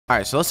All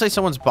right, so let's say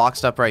someone's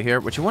boxed up right here.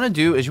 What you want to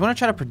do is you want to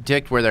try to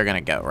predict where they're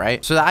going to go,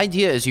 right? So the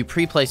idea is you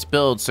pre-place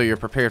builds so you're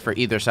prepared for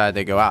either side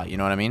they go out. You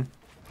know what I mean?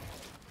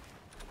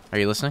 Are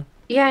you listening?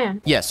 Yeah.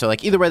 Yeah, so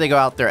like either way they go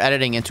out, they're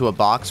editing into a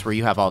box where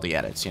you have all the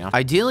edits, you know?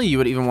 Ideally, you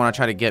would even want to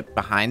try to get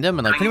behind them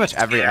and like pretty much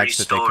every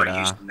exit they could,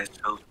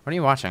 What are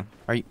you watching?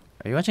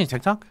 Are you watching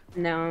TikTok?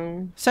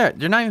 No. Sarah,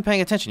 you're not even paying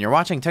attention. You're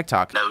watching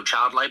TikTok. No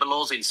child labor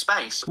laws in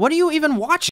space. What are you even watching?